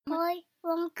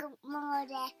Mama.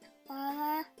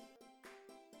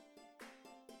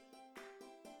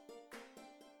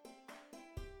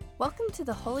 Welcome to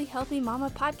the Holy Healthy Mama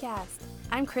podcast.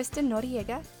 I'm Kristen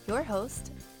Noriega, your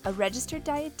host, a registered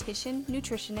dietitian,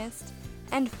 nutritionist,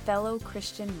 and fellow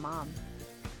Christian mom.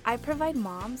 I provide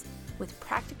moms with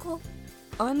practical,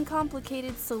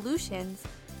 uncomplicated solutions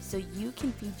so you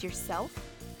can feed yourself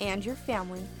and your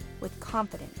family with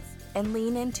confidence and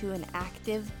lean into an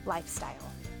active lifestyle.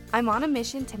 I'm on a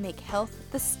mission to make health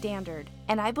the standard,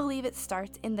 and I believe it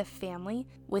starts in the family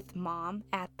with mom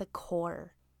at the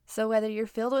core. So whether you're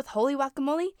filled with holy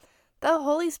guacamole, the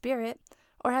Holy Spirit,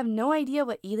 or have no idea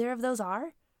what either of those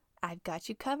are, I've got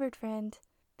you covered, friend.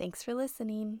 Thanks for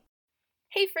listening.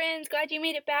 Hey friends, glad you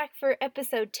made it back for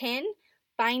episode 10,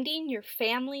 Finding Your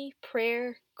Family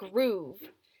Prayer Groove.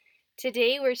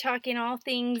 Today we're talking all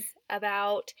things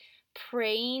about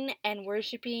praying and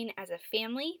worshiping as a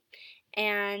family.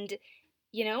 And,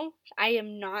 I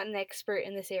am not an expert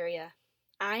in this area.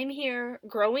 I'm here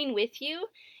growing with you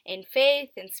in faith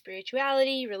and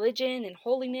spirituality, religion and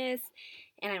holiness,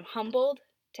 and I'm humbled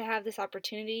to have this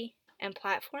opportunity and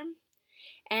platform.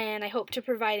 And I hope to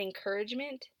provide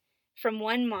encouragement from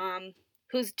one mom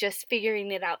who's just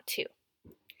figuring it out too.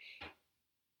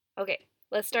 Okay,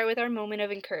 let's start with our moment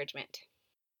of encouragement.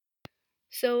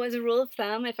 So as a rule of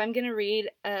thumb, if I'm going to read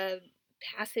a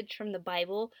passage from the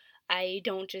Bible, I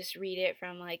don't just read it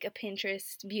from like a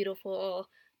Pinterest beautiful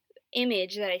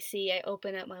image that I see. I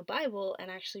open up my Bible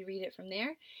and actually read it from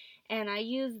there. And I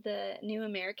use the New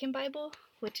American Bible,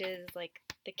 which is like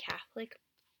the Catholic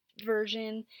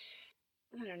version.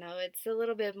 I don't know, it's a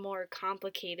little bit more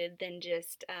complicated than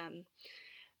just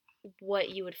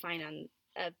what you would find on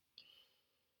a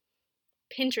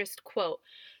Pinterest quote.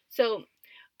 So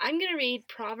I'm going to read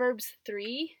Proverbs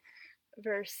 3,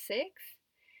 verse 6.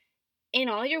 In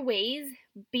all your ways,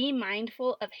 be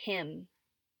mindful of him,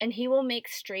 and he will make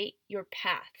straight your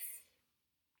paths.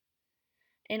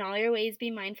 In all your ways, be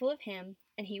mindful of him,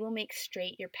 and he will make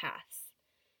straight your paths.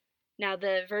 Now,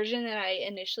 the version that I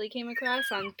initially came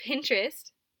across on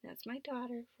Pinterest, that's my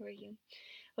daughter for you,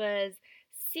 was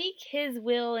seek his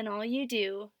will in all you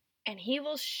do, and he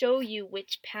will show you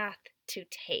which path to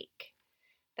take.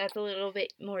 That's a little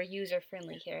bit more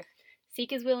user-friendly here.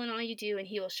 Seek his will in all you do, and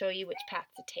he will show you which path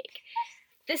to take.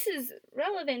 This is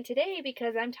relevant today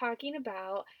because I'm talking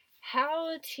about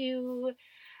how to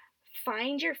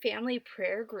find your family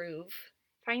prayer groove,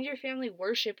 find your family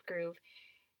worship groove,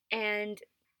 and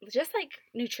just like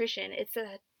nutrition, it's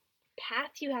a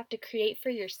path you have to create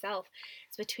for yourself.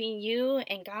 It's between you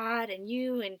and God and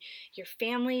you and your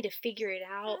family to figure it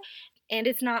out, and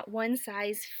it's not one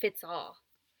size fits all.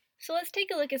 So let's take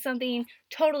a look at something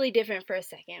totally different for a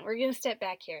second. We're going to step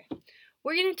back here.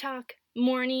 We're going to talk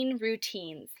morning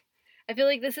routines. I feel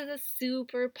like this is a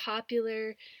super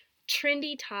popular,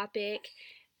 trendy topic,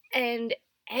 and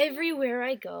everywhere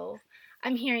I go,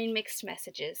 I'm hearing mixed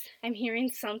messages. I'm hearing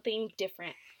something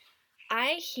different.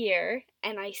 I hear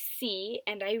and I see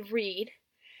and I read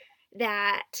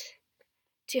that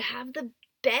to have the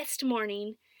best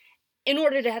morning, in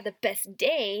order to have the best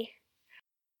day,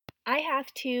 I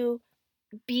have to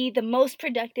be the most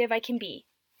productive I can be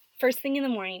first thing in the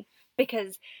morning,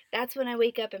 because that's when I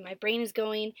wake up and my brain is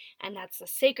going, and that's the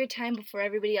sacred time before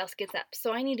everybody else gets up.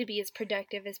 So I need to be as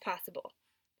productive as possible.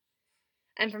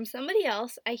 And from somebody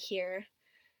else, I hear,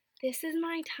 this is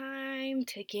my time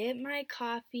to get my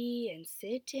coffee and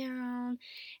sit down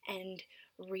and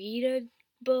read a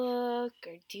book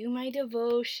or do my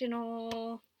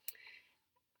devotional.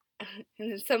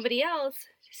 And then somebody else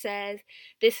says,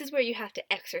 this is where you have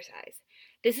to exercise.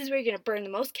 This is where you're going to burn the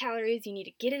most calories. You need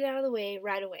to get it out of the way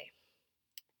right away.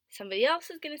 Somebody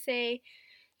else is going to say,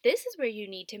 this is where you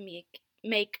need to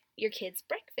make your kids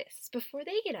breakfasts before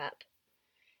they get up.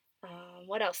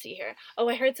 What else do you hear? Oh,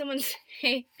 I heard someone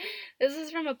say, this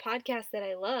is from a podcast that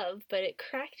I love, but it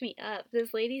cracked me up.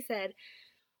 This lady said,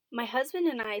 my husband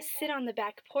and I sit on the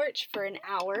back porch for an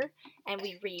hour and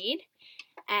we read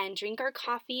and drink our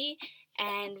coffee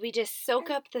and we just soak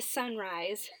up the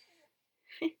sunrise.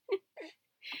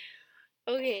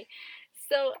 Okay,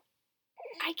 so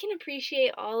I can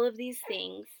appreciate all of these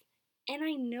things, and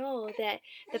I know that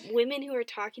the women who are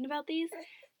talking about these,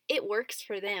 it works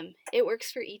for them. It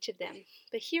works for each of them.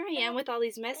 But here I am with all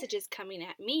these messages coming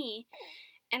at me,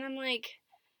 and I'm like,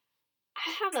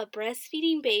 I have a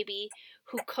breastfeeding baby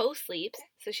who co-sleeps,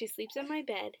 so she sleeps on my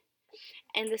bed,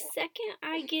 and the second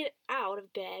I get out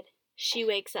of bed, she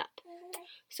wakes up.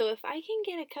 So if I can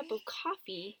get a cup of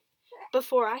coffee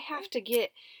before I have to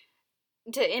get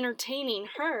to entertaining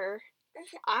her,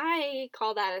 I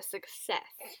call that a success.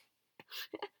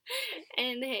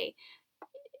 And hey,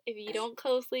 If you don't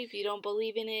co-sleep, you don't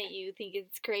believe in it, you think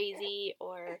it's crazy,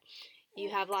 or you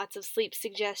have lots of sleep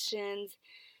suggestions,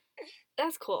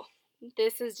 that's cool.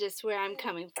 This is just where I'm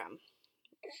coming from.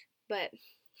 But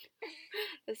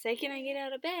the second I get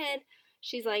out of bed,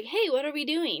 she's like, hey, what are we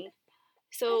doing?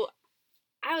 So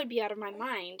I would be out of my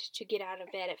mind to get out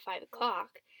of bed at 5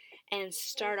 o'clock and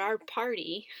start our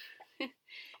party,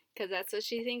 because that's what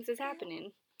she thinks is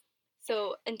happening.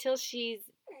 So until she's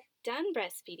done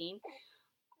breastfeeding,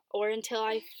 or until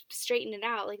I straighten it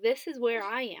out, like, this is where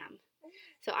I am.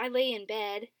 So I lay in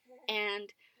bed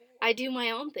and I do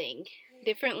my own thing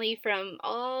differently from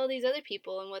all these other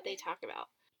people and what they talk about.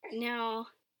 Now,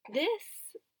 this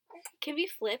can be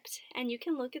flipped, and you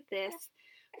can look at this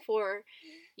for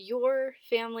your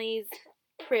family's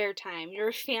prayer time,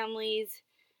 your family's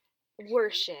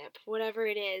worship, whatever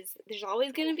it is. There's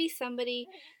always going to be somebody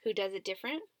who does it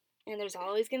different, and there's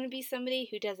always going to be somebody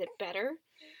who does it better,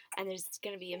 and there's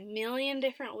going to be a million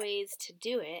different ways to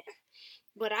do it.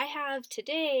 What I have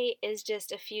today is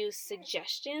just a few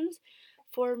suggestions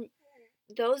for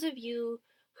those of you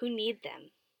who need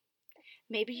them.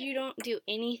 Maybe you don't do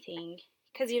anything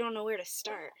because you don't know where to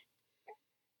start.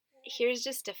 Here's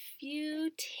just a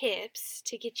few tips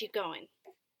to get you going.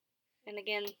 And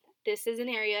again, this is an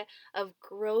area of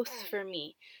growth for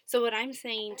me. So what I'm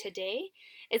saying today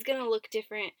is going to look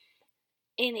different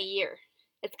in a year.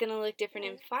 It's going to look different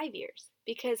in 5 years,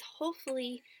 because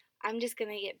hopefully I'm just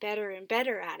going to get better and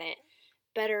better at it,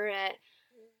 better at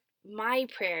my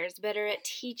prayers, better at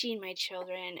teaching my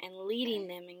children and leading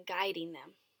them and guiding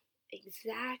them.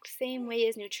 Exact same way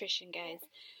as nutrition, guys.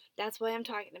 That's why I'm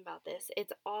talking about this.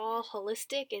 It's all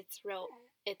holistic. It's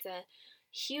a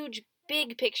huge,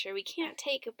 big picture. We can't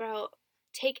take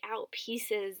out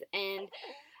pieces and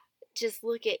just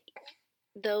look at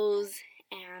those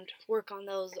and work on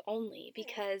those only,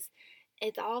 because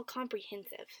it's all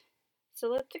comprehensive. So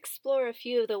let's explore a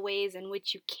few of the ways in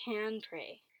which you can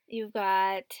pray. You've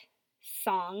got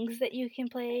songs that you can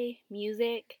play,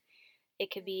 music. It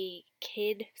could be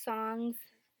kid songs.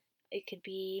 It could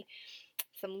be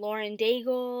some Lauren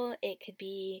Daigle. It could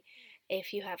be,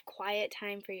 if you have quiet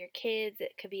time for your kids,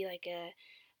 it could be like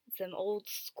some old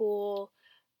school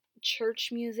church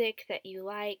music that you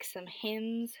like, some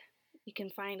hymns. You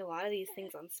can find a lot of these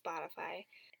things on Spotify.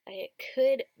 It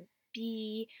could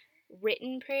be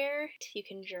written prayer. You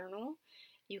can journal.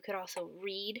 You could also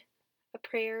read a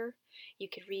prayer. You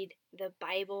could read the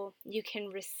Bible. You can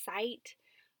recite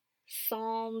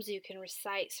Psalms. You can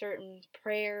recite certain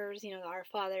prayers, the Our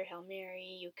Father, Hail Mary.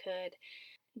 You could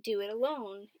do it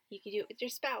alone. You can do it with your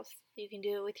spouse. You can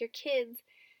do it with your kids.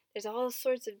 There's all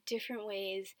sorts of different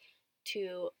ways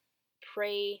to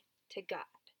pray to God,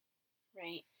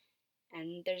 right?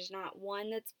 And there's not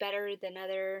one that's better than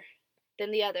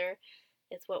the other.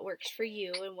 It's what works for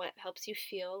you and what helps you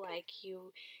feel like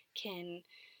you can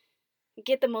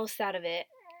get the most out of it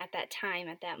at that time,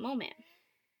 at that moment.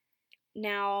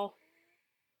 Now,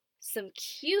 some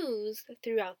cues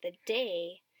throughout the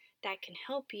day that can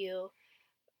help you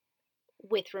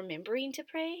with remembering to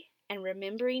pray and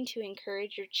remembering to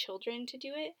encourage your children to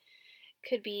do it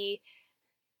could be,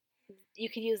 you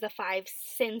could use the 5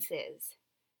 senses.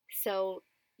 So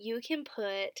you can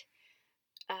put,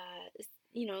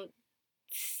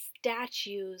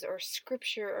 statues or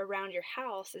scripture around your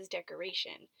house as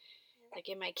decoration. Like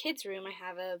in my kids' room, I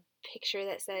have a picture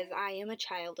that says, I am a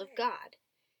child of God.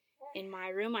 In my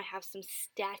room, I have some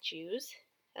statues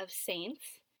of saints,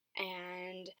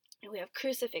 and we have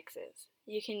crucifixes.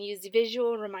 You can use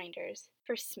visual reminders.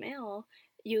 For smell,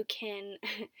 you can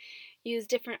use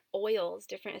different oils,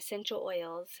 different essential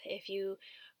oils. If you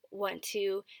want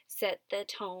to set the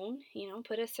tone,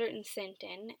 put a certain scent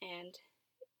in and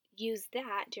use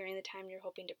that during the time you're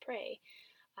hoping to pray.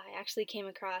 I actually came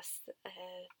across a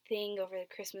thing over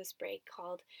the Christmas break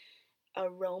called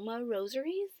Aroma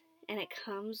Rosaries, and it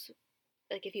comes,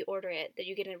 like, if you order it, that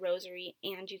you get a rosary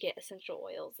and you get essential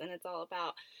oils, and it's all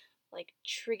about like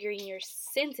triggering your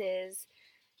senses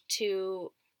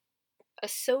to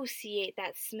associate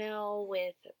that smell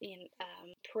with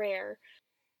prayer.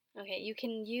 Okay, you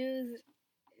can use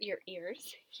your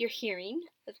ears, your hearing,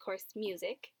 of course,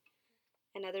 music,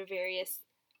 and other various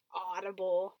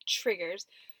audible triggers.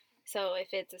 So if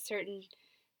it's a certain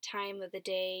time of the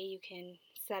day, you can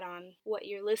set on what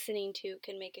you're listening to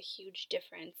can make a huge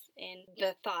difference in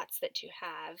the thoughts that you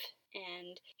have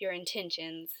and your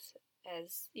intentions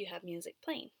as you have music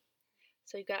playing.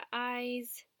 So you've got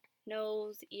eyes,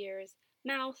 nose, ears,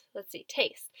 mouth. Let's see,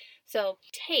 taste. So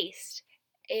taste,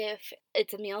 if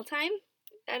it's a mealtime,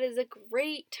 that is a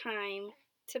great time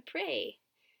to pray.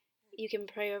 You can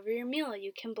pray over your meal.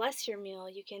 You can bless your meal.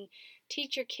 You can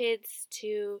teach your kids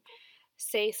to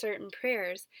say certain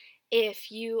prayers.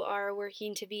 If you are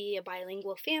working to be a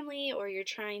bilingual family or you're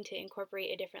trying to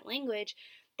incorporate a different language,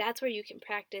 that's where you can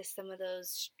practice some of those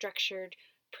structured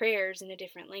prayers in a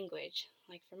different language.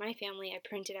 Like for my family, I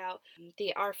printed out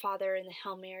the Our Father and the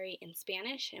Hail Mary in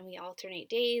Spanish, and we alternate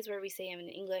days where we say them in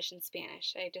English and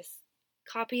Spanish. I just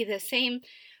copy the same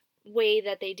way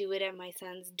that they do it at my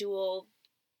son's dual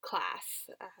class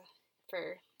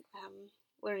for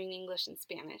learning English and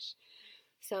Spanish.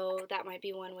 So that might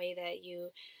be one way that you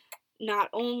not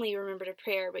only remember to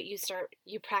pray, but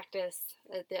you practice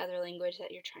the other language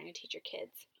that you're trying to teach your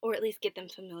kids, or at least get them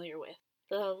familiar with.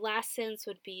 The last sense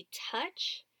would be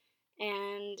touch,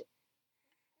 and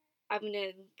I'm going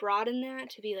to broaden that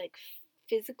to be like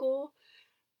physical.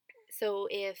 So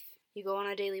if you go on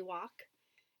a daily walk,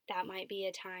 that might be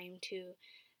a time to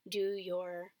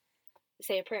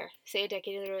say a prayer, say a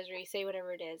decade of the rosary, say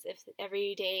whatever it is. If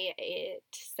every day at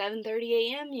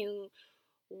 7:30 a.m. you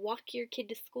walk your kid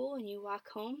to school and you walk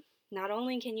home, not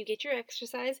only can you get your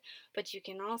exercise, but you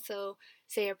can also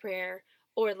say a prayer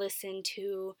or listen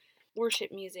to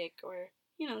worship music, or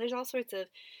there's all sorts of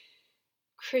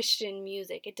Christian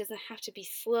music. It doesn't have to be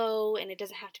slow, and it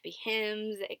doesn't have to be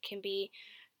hymns. It can be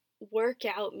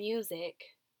workout music,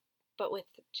 but with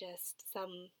just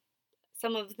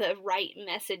some of the right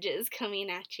messages coming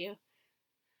at you.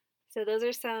 So those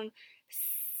are some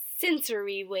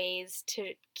sensory ways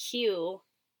to cue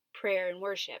prayer and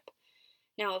worship.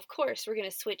 Now, of course, we're going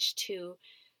to switch to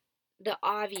the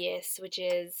obvious, which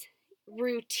is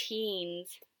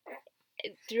routines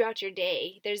throughout your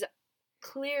day. There's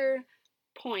clear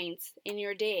points in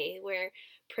your day where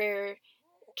prayer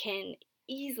can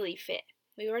easily fit.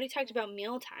 We already talked about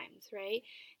meal times, right?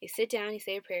 You sit down, you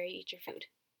say a prayer, you eat your food.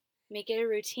 Make it a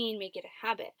routine, make it a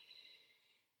habit.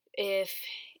 If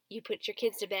you put your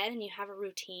kids to bed and you have a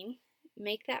routine,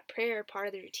 make that prayer part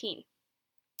of the routine.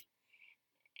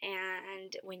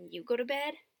 And when you go to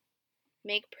bed,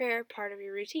 make prayer part of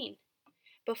your routine.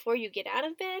 Before you get out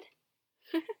of bed,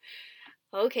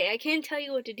 okay, I can't tell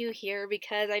you what to do here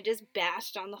because I just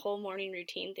bashed on the whole morning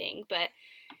routine thing, but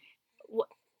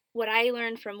what I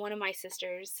learned from one of my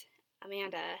sisters,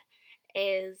 Amanda,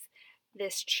 is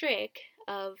this trick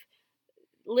of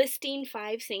listing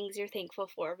 5 things you're thankful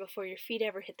for before your feet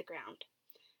ever hit the ground.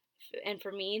 And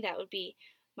for me, that would be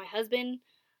my husband,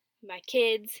 my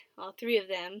kids, all 3 of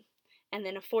them, and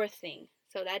then a 4th thing.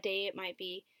 So that day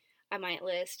I might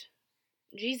list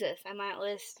Jesus, I might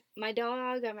list my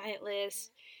dog, I might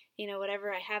list,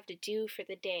 whatever I have to do for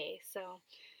the day. So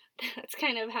that's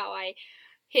kind of how I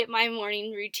hit my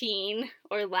morning routine,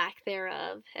 or lack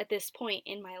thereof, at this point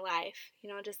in my life.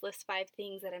 Just list 5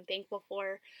 things that I'm thankful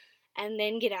for, and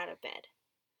then get out of bed.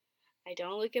 I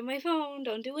don't look at my phone,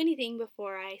 don't do anything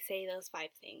before I say those 5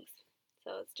 things.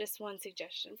 So it's just one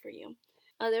suggestion for you.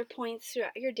 Other points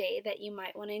throughout your day that you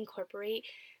might want to incorporate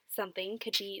something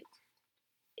could be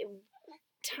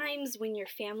times when your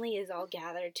family is all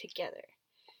gathered together.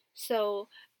 So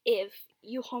if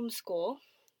you homeschool,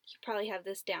 you probably have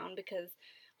this down because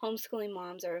homeschooling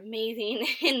moms are amazing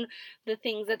in the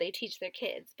things that they teach their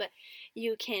kids, but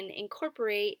you can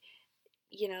incorporate,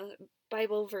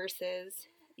 Bible verses.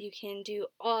 You can do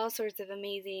all sorts of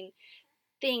amazing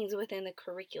things within the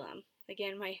curriculum.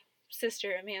 Again, my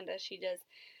sister Amanda, she does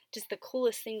just the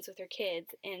coolest things with her kids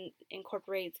and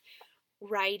incorporates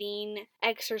writing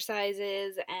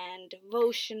exercises and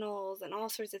devotionals and all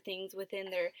sorts of things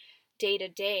within their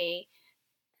day-to-day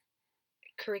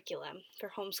curriculum for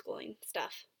homeschooling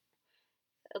stuff.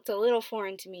 It's a little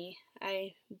foreign to me.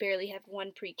 I barely have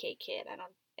one pre-K kid.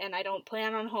 I don't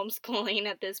plan on homeschooling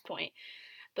at this point.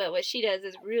 But what she does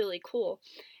is really cool.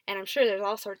 And I'm sure there's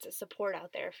all sorts of support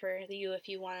out there for you if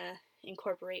you want to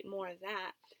incorporate more of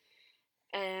that.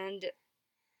 And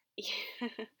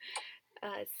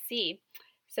see.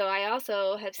 So I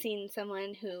also have seen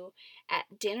someone who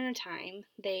at dinner time,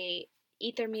 they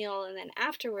eat their meal and then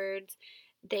afterwards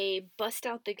they bust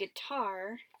out the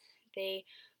guitar, they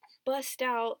bust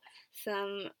out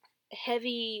some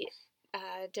heavy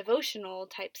devotional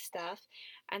type stuff,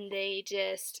 and they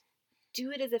just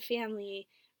do it as a family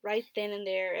right then and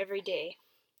there every day.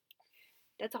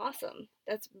 That's awesome.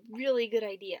 That's really good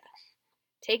idea.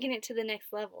 Taking it to the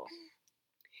next level.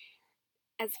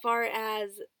 As far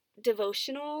as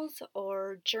devotionals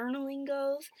or journaling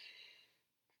goes,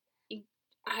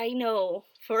 I know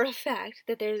for a fact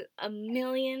that there's a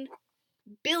million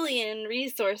billion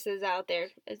resources out there.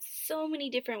 There's so many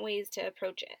different ways to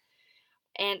approach it.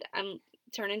 And I'm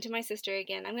turning to my sister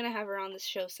again. I'm going to have her on this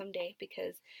show someday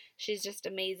because she's just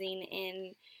amazing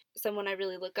in someone I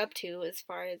really look up to as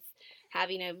far as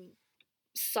having a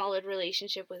solid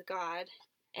relationship with God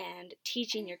and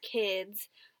teaching your kids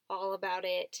all about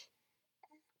it.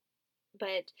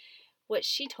 But what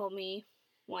she told me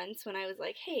once when I was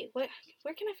like, "Hey, where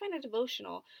can I find a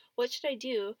devotional? What should I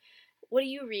do? What do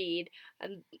you read?"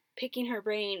 I'm picking her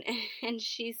brain, and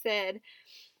I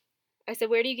said,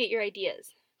 "Where do you get your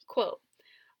ideas?" Quote,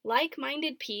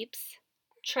 "Like-minded peeps,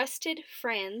 trusted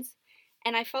friends,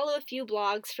 and I follow a few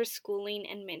blogs for schooling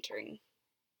and mentoring."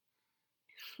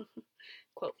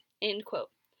 Quote, end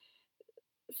quote.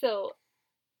 So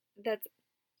that's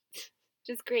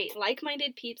just great.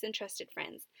 Like-minded peeps and trusted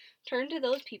friends. Turn to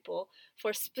those people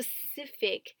for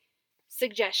specific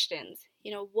suggestions.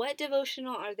 What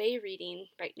devotional are they reading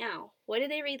right now? What did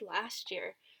they read last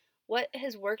year? What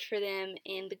has worked for them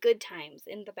in the good times,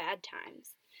 in the bad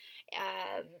times?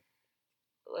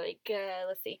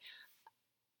 Let's see.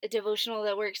 A devotional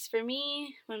that works for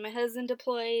me when my husband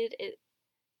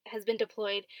has been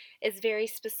deployed is very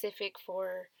specific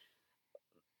for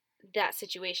that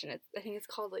situation. I think it's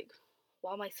called like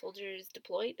While My Soldier is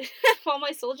Deployed, While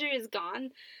My Soldier is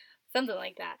Gone, something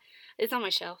like that. It's on my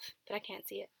shelf, but I can't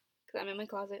see it because I'm in my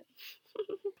closet.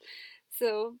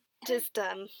 So just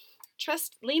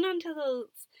lean onto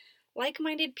those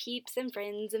like-minded peeps and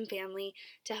friends and family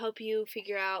to help you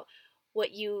figure out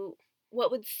what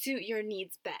would suit your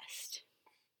needs best.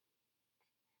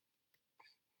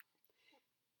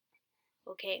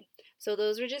 Okay, so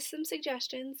those were just some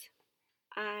suggestions.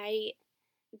 I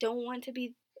don't want to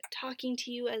be talking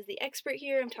to you as the expert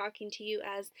here. I'm talking to you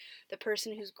as the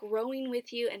person who's growing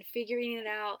with you and figuring it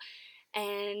out.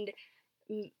 And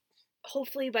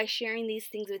hopefully by sharing these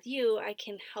things with you, I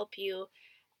can help you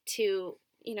to,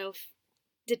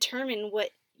 determine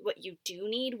what you do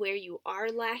need, where you are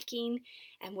lacking,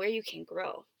 and where you can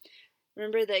grow.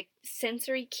 Remember the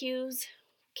sensory cues?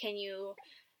 Can you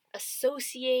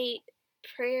associate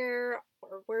prayer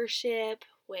or worship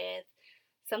with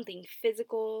something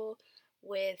physical,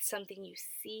 with something you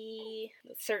see,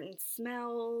 with certain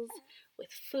smells,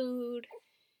 with food?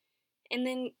 And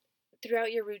then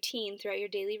throughout your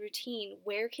daily routine,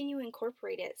 where can you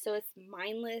incorporate it so it's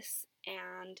mindless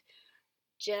and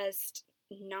just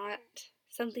not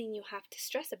something you have to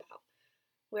stress about?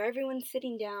 Where everyone's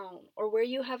sitting down, or where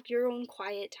you have your own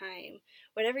quiet time,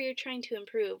 whatever you're trying to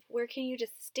improve, where can you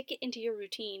just stick it into your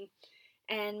routine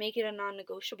and make it a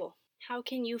non-negotiable? How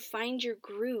can you find your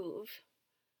groove?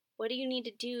 What do you need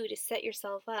to do to set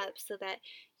yourself up so that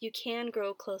you can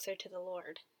grow closer to the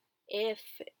Lord?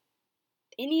 If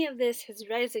any of this has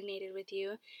resonated with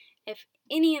you, if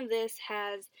any of this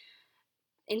has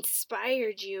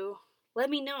inspired you, let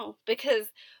me know,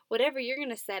 because whatever you're going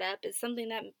to set up is something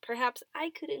that perhaps I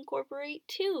could incorporate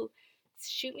too.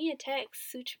 Shoot me a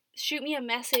text, shoot me a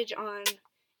message on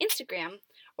Instagram,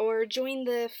 or join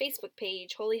the Facebook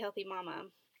page, Holy Healthy Mama.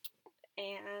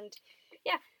 And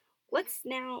yeah, let's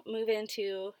now move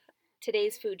into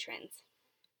today's food trends.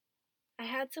 I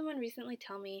had someone recently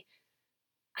tell me,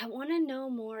 I want to know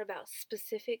more about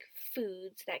specific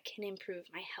foods that can improve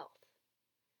my health.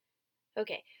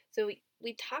 Okay, so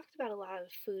we talked about a lot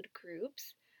of food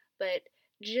groups, but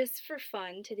just for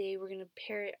fun, today we're going to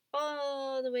pare it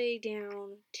all the way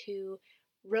down to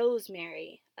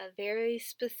rosemary, a very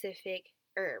specific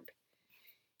herb.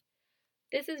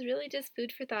 This is really just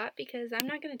food for thought because I'm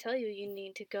not going to tell you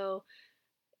need to go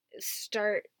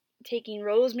start taking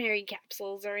rosemary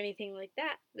capsules or anything like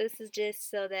that. This is just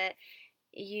so that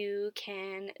you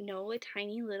can know a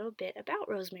tiny little bit about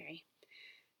rosemary.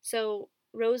 So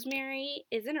rosemary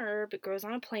is an herb. It grows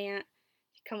on a plant.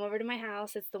 Come over to my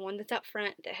house. It's the one that's up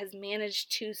front that has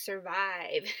managed to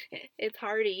survive. It's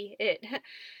hardy. It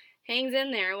hangs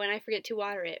in there when I forget to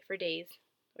water it for days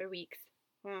or weeks.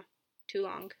 Too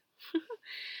long.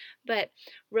 But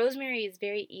rosemary is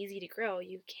very easy to grow.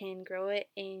 You can grow it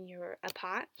in a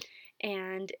pot,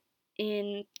 and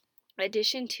in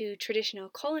addition to traditional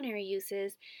culinary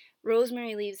uses,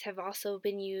 rosemary leaves have also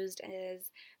been used as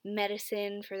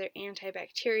medicine for their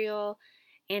antibacterial,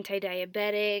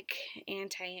 anti-diabetic,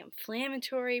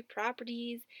 anti-inflammatory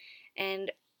properties, and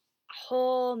a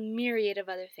whole myriad of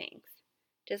other things.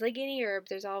 Just like any herb,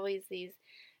 there's always these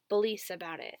beliefs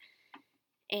about it.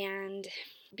 And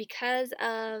because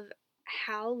of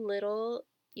how little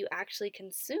you actually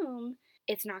consume,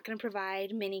 it's not going to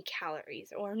provide many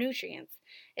calories or nutrients.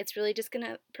 It's really just going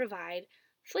to provide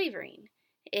flavoring.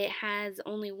 It has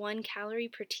only 1 calorie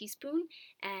per teaspoon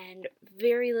and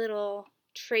very little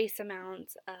trace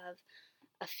amounts of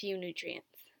a few nutrients.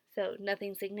 So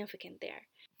nothing significant there.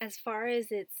 As far as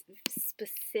its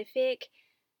specific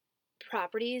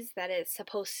properties that it's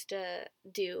supposed to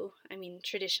do. I mean,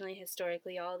 traditionally,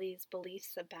 historically, all these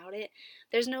beliefs about it,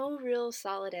 there's no real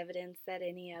solid evidence that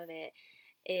any of it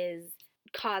is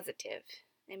causative.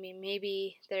 I mean,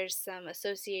 maybe there's some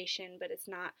association, but it's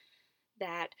not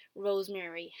that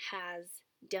rosemary has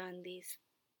done these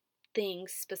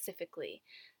things specifically.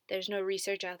 There's no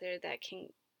research out there that can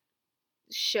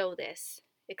show this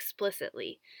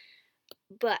explicitly.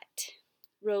 But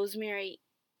rosemary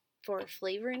for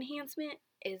flavor enhancement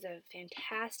is a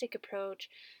fantastic approach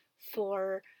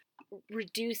for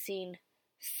reducing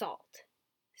salt.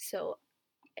 So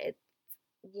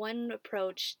one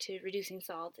approach to reducing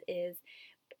salt is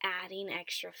adding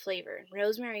extra flavor. And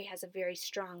rosemary has a very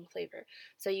strong flavor.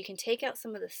 So you can take out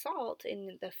some of the salt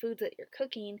in the foods that you're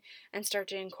cooking and start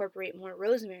to incorporate more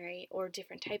rosemary or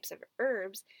different types of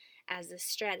herbs as a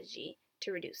strategy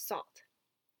to reduce salt.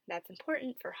 That's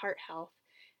important for heart health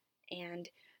and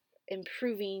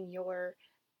improving your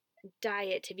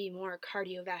diet to be more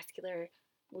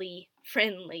cardiovascularly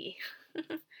friendly.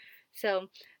 So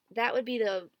that would be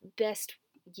the best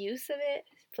use of it,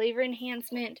 flavor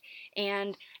enhancement,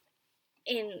 and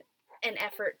in an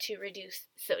effort to reduce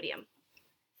sodium.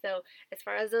 So as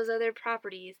far as those other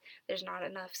properties, there's not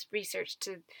enough research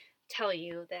to tell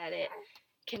you that it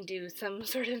can do some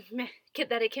sort of,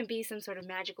 that it can be some sort of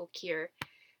magical cure.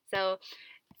 So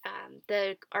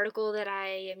the article that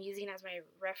I am using as my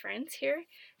reference here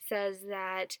says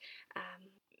that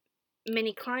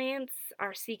many clients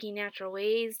are seeking natural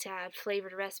ways to add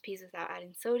flavored recipes without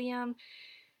adding sodium.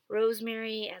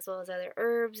 Rosemary, as well as other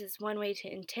herbs, is one way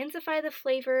to intensify the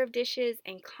flavor of dishes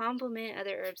and complement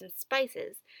other herbs and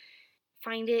spices.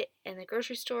 Find it in the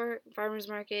grocery store, farmer's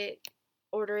market,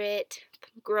 order it,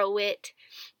 grow it,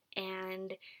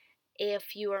 and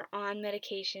if you are on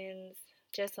medications,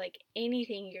 just like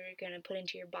anything you're going to put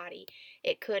into your body,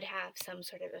 it could have some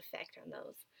sort of effect on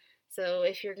those. So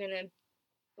if you're going to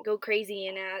go crazy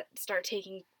and start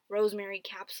taking rosemary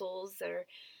capsules or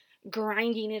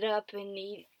grinding it up and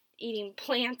eating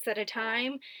plants at a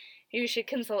time, you should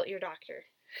consult your doctor.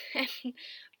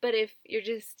 But if you're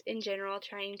just in general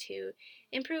trying to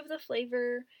improve the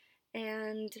flavor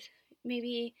and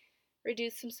maybe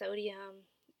reduce some sodium,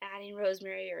 adding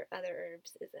rosemary or other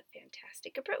herbs is a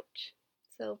fantastic approach.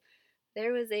 So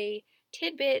there was a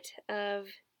tidbit of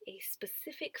a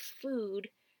specific food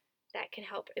that can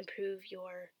help improve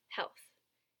your health.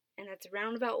 And that's a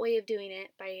roundabout way of doing it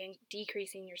by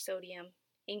decreasing your sodium,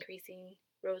 increasing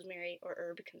rosemary or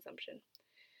herb consumption.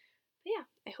 But yeah,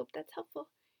 I hope that's helpful.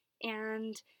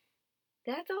 And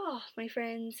that's all, my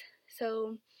friends.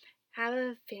 So have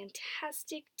a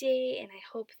fantastic day, and I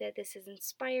hope that this has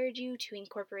inspired you to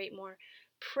incorporate more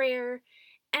prayer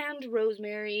and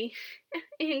rosemary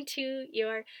into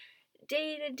your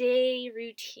day-to-day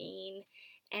routine.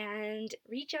 And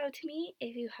reach out to me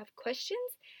if you have questions.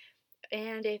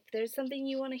 And if there's something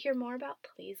you want to hear more about,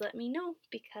 please let me know,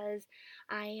 because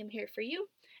I am here for you.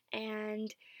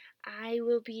 And I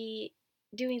will be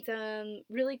doing some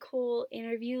really cool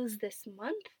interviews this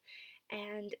month.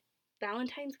 And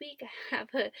Valentine's week, I have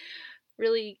a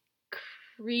really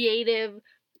creative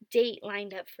date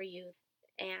lined up for you.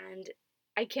 And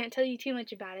I can't tell you too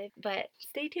much about it, but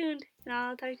stay tuned, and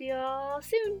I'll talk to you all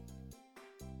soon.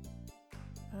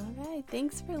 Alright,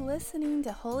 thanks for listening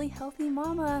to Holy Healthy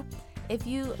Mama. If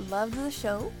you loved the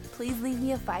show, please leave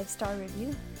me a 5-star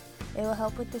review. It will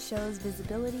help with the show's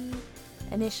visibility,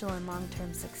 initial and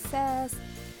long-term success,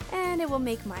 and it will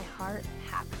make my heart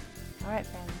happy. Alright,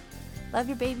 friends, love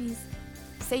your babies,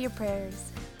 say your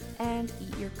prayers, and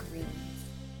eat your greens.